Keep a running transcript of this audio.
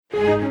We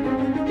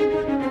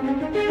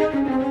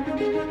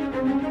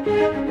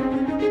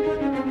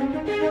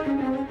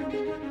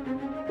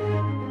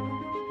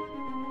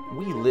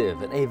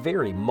live in a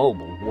very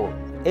mobile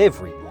world.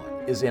 Everyone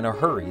is in a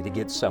hurry to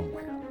get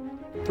somewhere.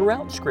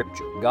 Throughout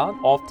Scripture, God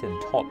often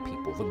taught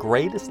people the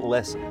greatest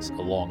lessons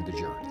along the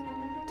journey.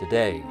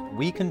 Today,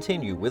 we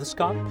continue with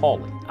Scott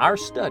Pauley our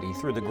study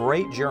through the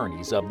great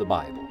journeys of the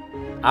Bible.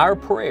 Our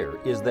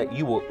prayer is that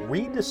you will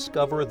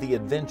rediscover the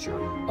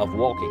adventure of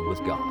walking with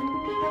God.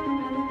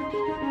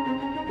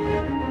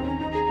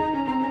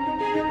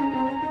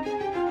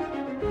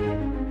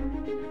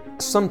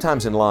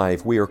 Sometimes in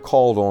life we are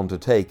called on to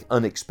take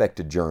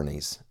unexpected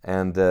journeys,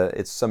 and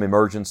it's some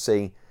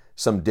emergency,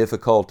 some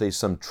difficulty,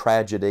 some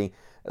tragedy,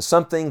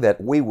 something that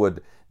we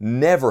would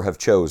never have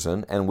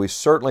chosen and we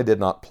certainly did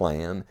not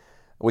plan.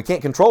 We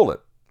can't control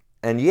it.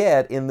 And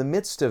yet, in the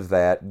midst of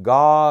that,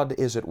 God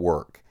is at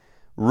work,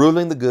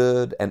 ruling the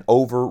good and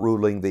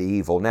overruling the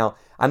evil. Now,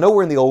 I know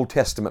we're in the Old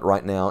Testament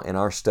right now in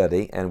our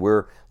study, and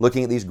we're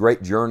looking at these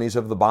great journeys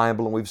of the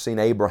Bible, and we've seen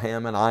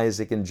Abraham and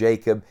Isaac and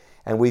Jacob,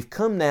 and we've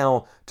come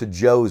now to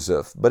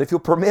Joseph. But if you'll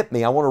permit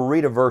me, I want to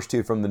read a verse to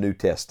you from the New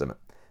Testament,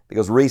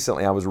 because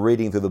recently I was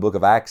reading through the book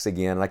of Acts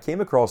again, and I came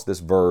across this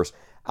verse.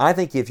 I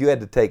think if you had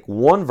to take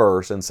one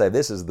verse and say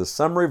this is the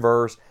summary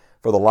verse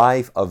for the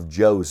life of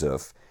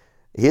Joseph,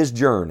 his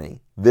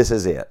journey, this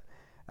is it.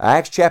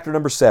 Acts chapter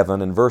number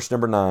 7 and verse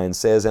number 9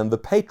 says, "And the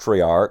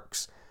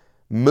patriarchs,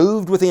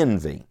 moved with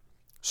envy,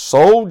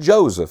 sold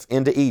Joseph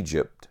into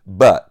Egypt,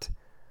 but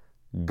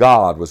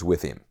God was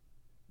with him."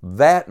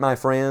 That, my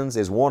friends,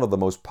 is one of the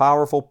most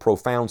powerful,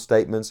 profound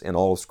statements in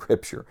all of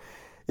Scripture.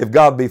 If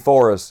God be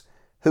for us,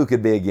 who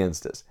could be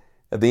against us?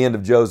 At the end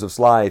of Joseph's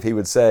life, he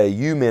would say,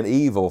 "You meant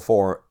evil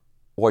for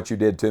what you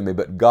did to me,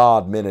 but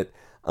God meant it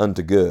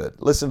unto good."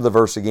 Listen to the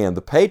verse again.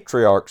 "The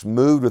patriarchs,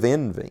 moved with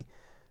envy,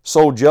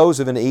 sold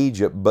Joseph in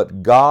Egypt,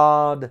 but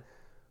God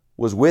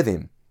was with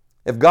him."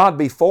 If God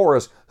be for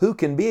us, who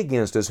can be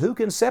against us? Who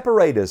can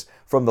separate us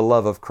from the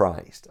love of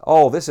Christ?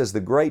 Oh, this is the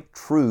great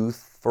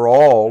truth for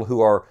all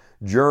who are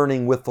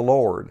journeying with the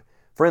Lord.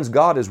 Friends,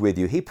 God is with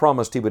you. He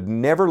promised He would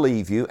never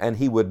leave you and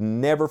He would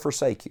never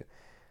forsake you.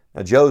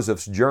 Now,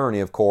 Joseph's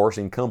journey, of course,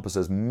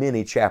 encompasses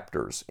many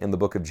chapters in the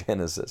book of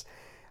Genesis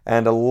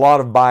and a lot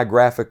of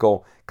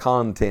biographical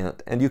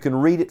content, and you can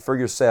read it for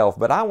yourself.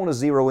 But I want to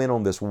zero in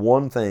on this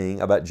one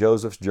thing about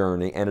Joseph's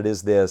journey, and it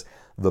is this: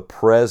 the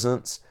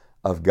presence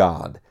of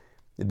God.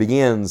 It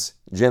begins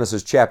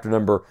Genesis chapter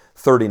number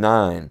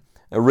 39.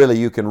 Now, really,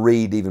 you can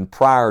read even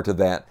prior to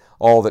that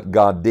all that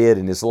God did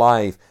in his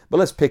life. But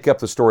let's pick up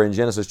the story in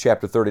Genesis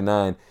chapter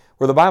 39,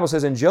 where the Bible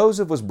says, "And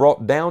Joseph was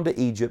brought down to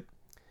Egypt,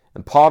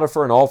 and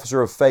Potiphar, an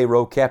officer of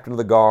Pharaoh, captain of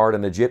the guard,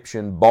 an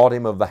Egyptian, bought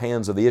him of the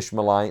hands of the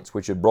Ishmaelites,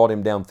 which had brought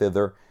him down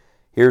thither."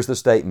 Here's the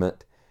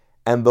statement: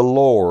 "And the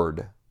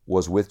Lord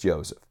was with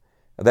Joseph."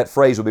 Now, that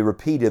phrase will be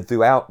repeated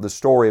throughout the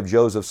story of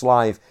Joseph's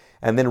life,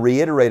 and then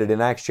reiterated in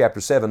Acts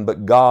chapter 7,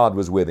 "But God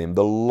was with him."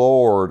 The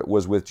Lord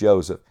was with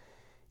Joseph.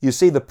 You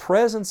see, the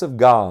presence of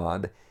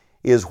God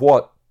is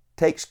what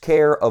takes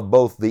care of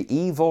both the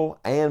evil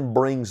and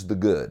brings the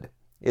good.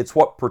 It's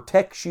what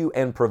protects you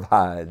and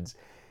provides.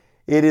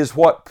 It is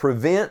what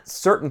prevents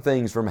certain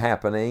things from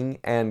happening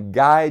and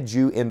guides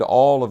you into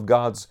all of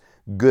God's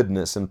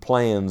goodness and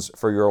plans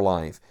for your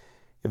life.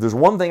 If there's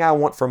one thing I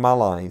want for my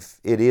life,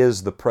 it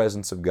is the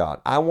presence of God.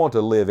 I want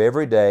to live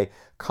every day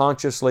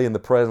consciously in the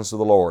presence of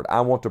the Lord.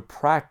 I want to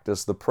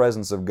practice the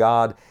presence of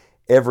God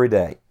every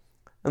day.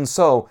 And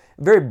so,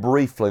 very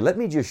briefly, let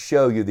me just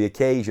show you the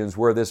occasions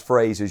where this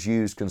phrase is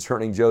used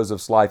concerning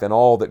Joseph's life and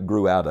all that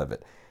grew out of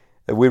it.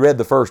 We read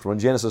the first one.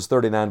 Genesis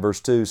 39 verse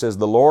 2 says,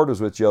 "The Lord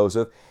was with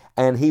Joseph,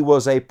 and he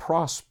was a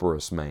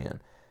prosperous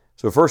man."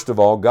 So first of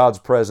all, God's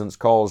presence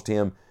caused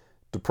him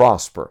to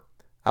prosper.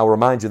 I'll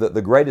remind you that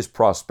the greatest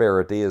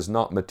prosperity is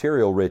not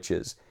material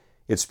riches,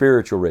 it's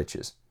spiritual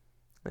riches.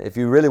 If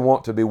you really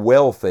want to be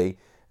wealthy,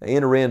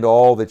 enter into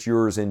all that's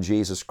yours in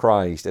Jesus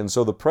Christ. And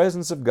so the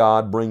presence of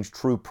God brings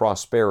true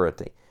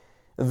prosperity.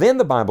 Then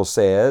the Bible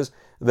says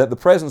that the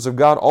presence of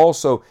God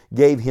also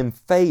gave him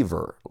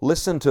favor.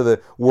 Listen to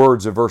the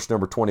words of verse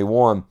number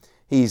 21.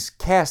 He's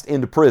cast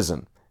into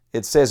prison.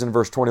 It says in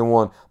verse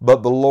 21,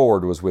 "But the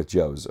Lord was with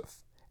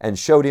Joseph and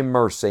showed him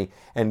mercy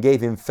and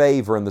gave him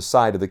favor in the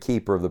sight of the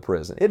keeper of the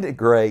prison." Isn't it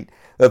great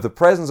that the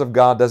presence of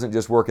God doesn't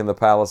just work in the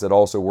palace, it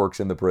also works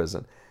in the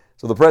prison?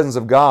 So the presence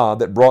of God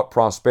that brought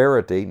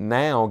prosperity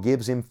now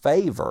gives him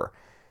favor.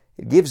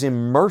 It gives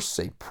him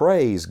mercy.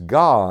 Praise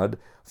God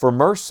for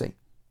mercy.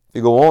 If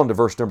you go on to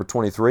verse number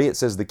 23, it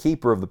says, "The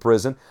keeper of the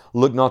prison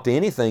looked not to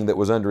anything that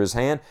was under his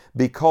hand,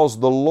 because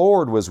the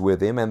Lord was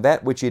with him, and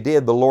that which he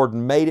did, the Lord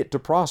made it to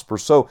prosper."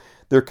 So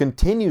there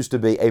continues to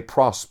be a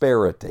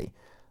prosperity.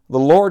 The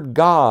Lord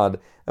God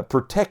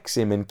protects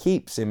him and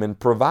keeps him and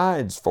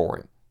provides for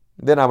him.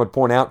 Then I would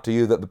point out to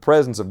you that the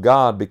presence of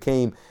God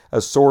became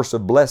a source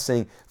of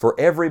blessing for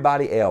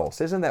everybody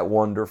else. Isn't that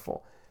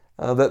wonderful?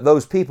 That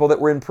those people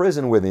that were in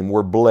prison with him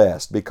were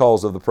blessed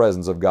because of the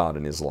presence of God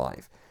in his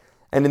life.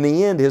 And in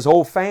the end, his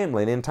whole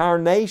family, an entire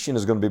nation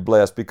is going to be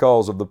blessed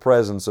because of the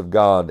presence of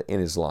God in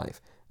his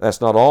life.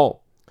 That's not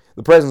all.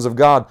 The presence of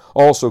God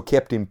also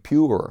kept him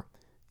pure.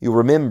 You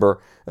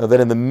remember that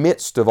in the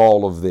midst of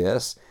all of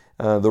this,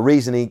 the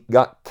reason he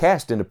got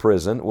cast into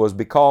prison was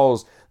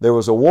because there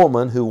was a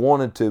woman who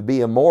wanted to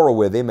be immoral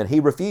with him, and he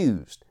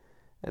refused.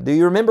 Do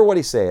you remember what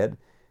he said?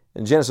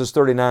 In Genesis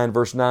 39,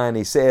 verse 9,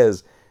 he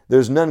says,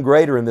 "There's none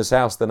greater in this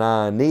house than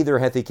I, neither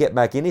hath he kept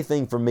back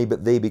anything from me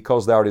but thee,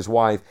 because thou art his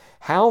wife.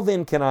 How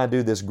then can I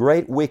do this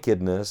great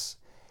wickedness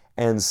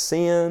and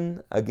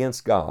sin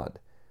against God?"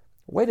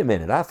 Wait a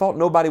minute, I thought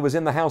nobody was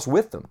in the house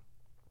with them.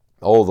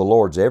 Oh, the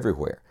Lord's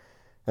everywhere,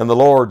 and the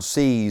Lord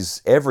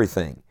sees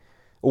everything.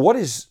 What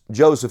is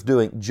Joseph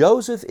doing?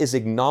 Joseph is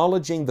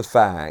acknowledging the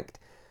fact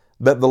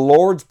that the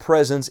Lord's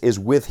presence is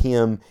with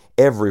him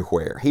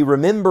everywhere. He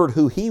remembered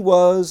who he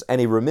was, and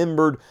he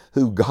remembered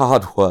who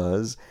God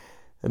was,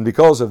 and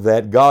because of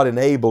that, God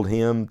enabled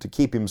him to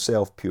keep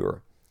himself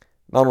pure.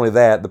 Not only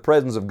that, the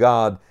presence of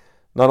God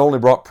not only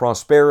brought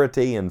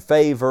prosperity and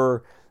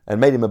favor and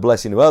made him a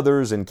blessing to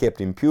others and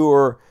kept him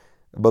pure,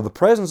 but the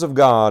presence of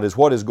God is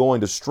what is going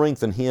to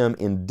strengthen him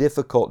in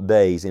difficult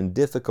days, in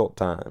difficult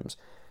times.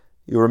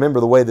 You remember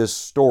the way this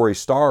story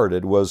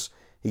started was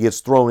he gets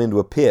thrown into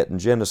a pit in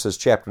Genesis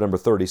chapter number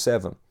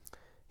 37.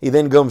 He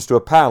then comes to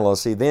a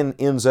palace. He then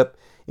ends up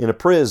in a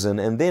prison,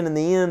 and then in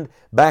the end,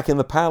 back in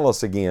the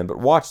palace again. But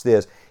watch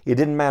this. It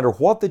didn't matter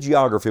what the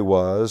geography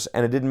was,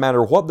 and it didn't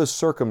matter what the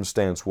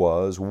circumstance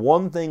was.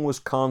 One thing was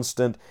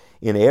constant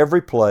in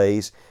every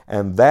place,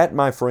 and that,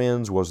 my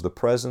friends, was the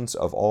presence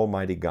of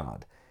Almighty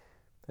God.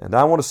 And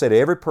I want to say to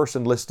every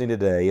person listening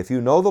today, if you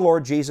know the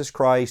Lord Jesus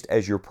Christ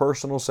as your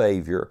personal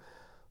Savior,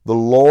 the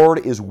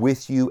Lord is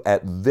with you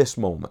at this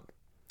moment.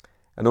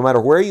 And no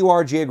matter where you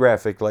are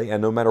geographically,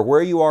 and no matter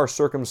where you are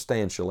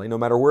circumstantially, no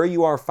matter where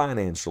you are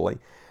financially,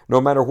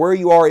 no matter where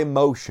you are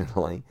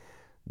emotionally,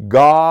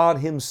 God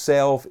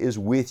Himself is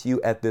with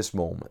you at this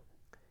moment.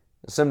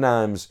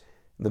 Sometimes,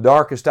 in the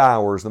darkest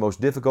hours, the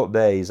most difficult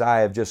days, I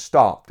have just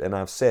stopped and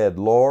I've said,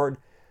 Lord,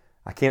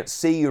 I can't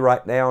see you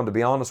right now, and to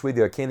be honest with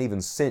you, I can't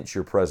even sense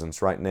your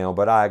presence right now,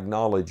 but I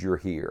acknowledge you're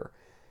here.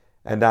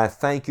 And I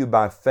thank you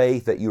by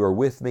faith that you are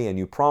with me, and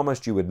you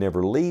promised you would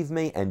never leave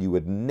me and you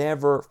would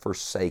never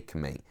forsake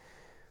me.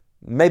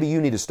 Maybe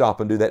you need to stop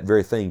and do that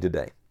very thing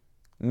today.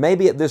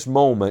 Maybe at this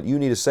moment you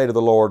need to say to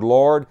the Lord,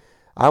 Lord,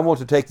 I want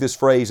to take this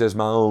phrase as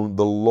my own.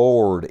 The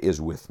Lord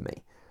is with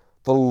me.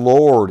 The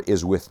Lord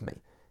is with me.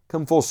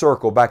 Come full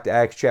circle back to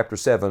Acts chapter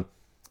 7.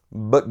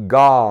 But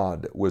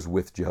God was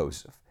with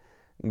Joseph.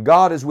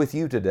 God is with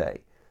you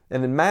today.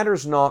 And it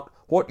matters not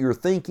what you're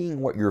thinking,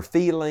 what you're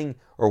feeling,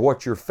 or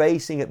what you're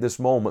facing at this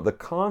moment. The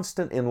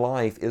constant in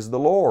life is the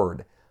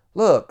Lord.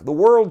 Look, the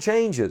world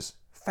changes.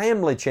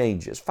 Family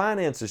changes.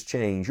 Finances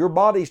change. Your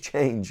body's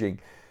changing.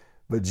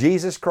 But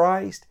Jesus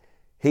Christ,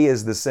 He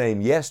is the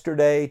same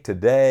yesterday,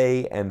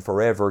 today, and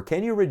forever.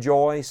 Can you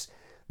rejoice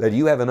that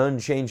you have an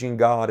unchanging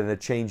God in a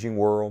changing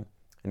world?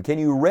 And can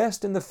you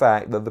rest in the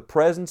fact that the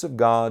presence of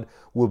God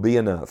will be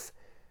enough?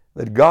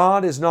 That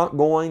God is not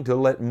going to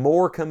let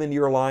more come into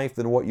your life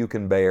than what you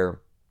can bear.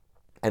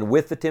 And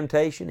with the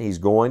temptation, He's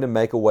going to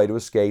make a way to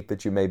escape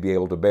that you may be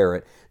able to bear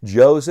it.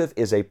 Joseph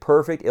is a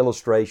perfect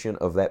illustration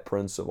of that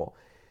principle.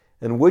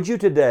 And would you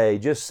today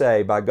just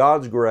say, by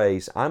God's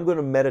grace, I'm going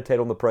to meditate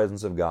on the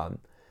presence of God.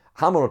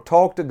 I'm going to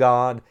talk to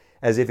God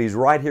as if He's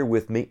right here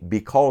with me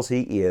because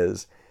He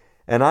is.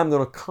 And I'm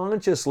going to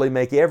consciously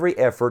make every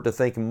effort to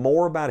think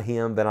more about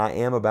Him than I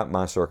am about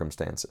my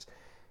circumstances.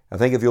 I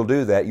think if you'll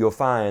do that, you'll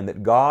find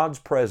that God's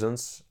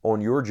presence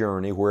on your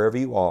journey, wherever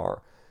you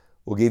are,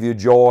 will give you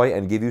joy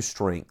and give you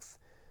strength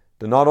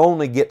to not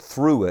only get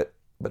through it,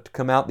 but to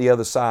come out the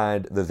other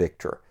side the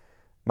victor.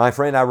 My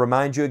friend, I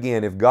remind you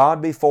again, if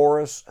God be for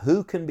us,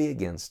 who can be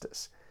against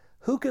us?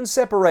 Who can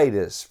separate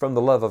us from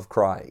the love of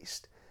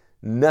Christ?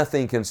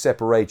 Nothing can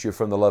separate you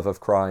from the love of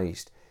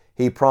Christ.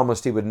 He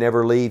promised He would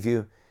never leave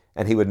you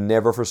and He would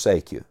never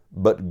forsake you.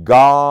 But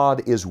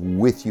God is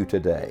with you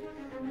today.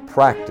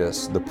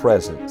 Practice the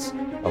presence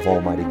of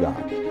Almighty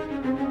God.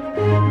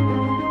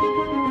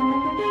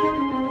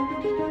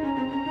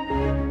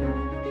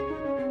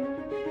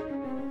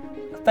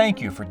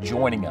 Thank you for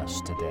joining us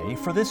today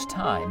for this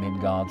time in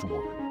God's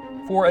Word.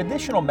 For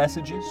additional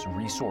messages,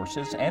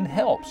 resources, and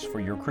helps for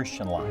your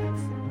Christian life,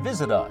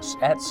 visit us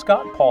at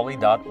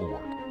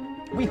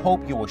scottpauley.org. We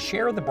hope you will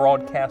share the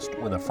broadcast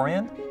with a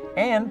friend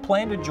and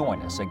plan to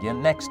join us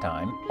again next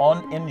time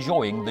on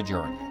Enjoying the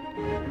Journey.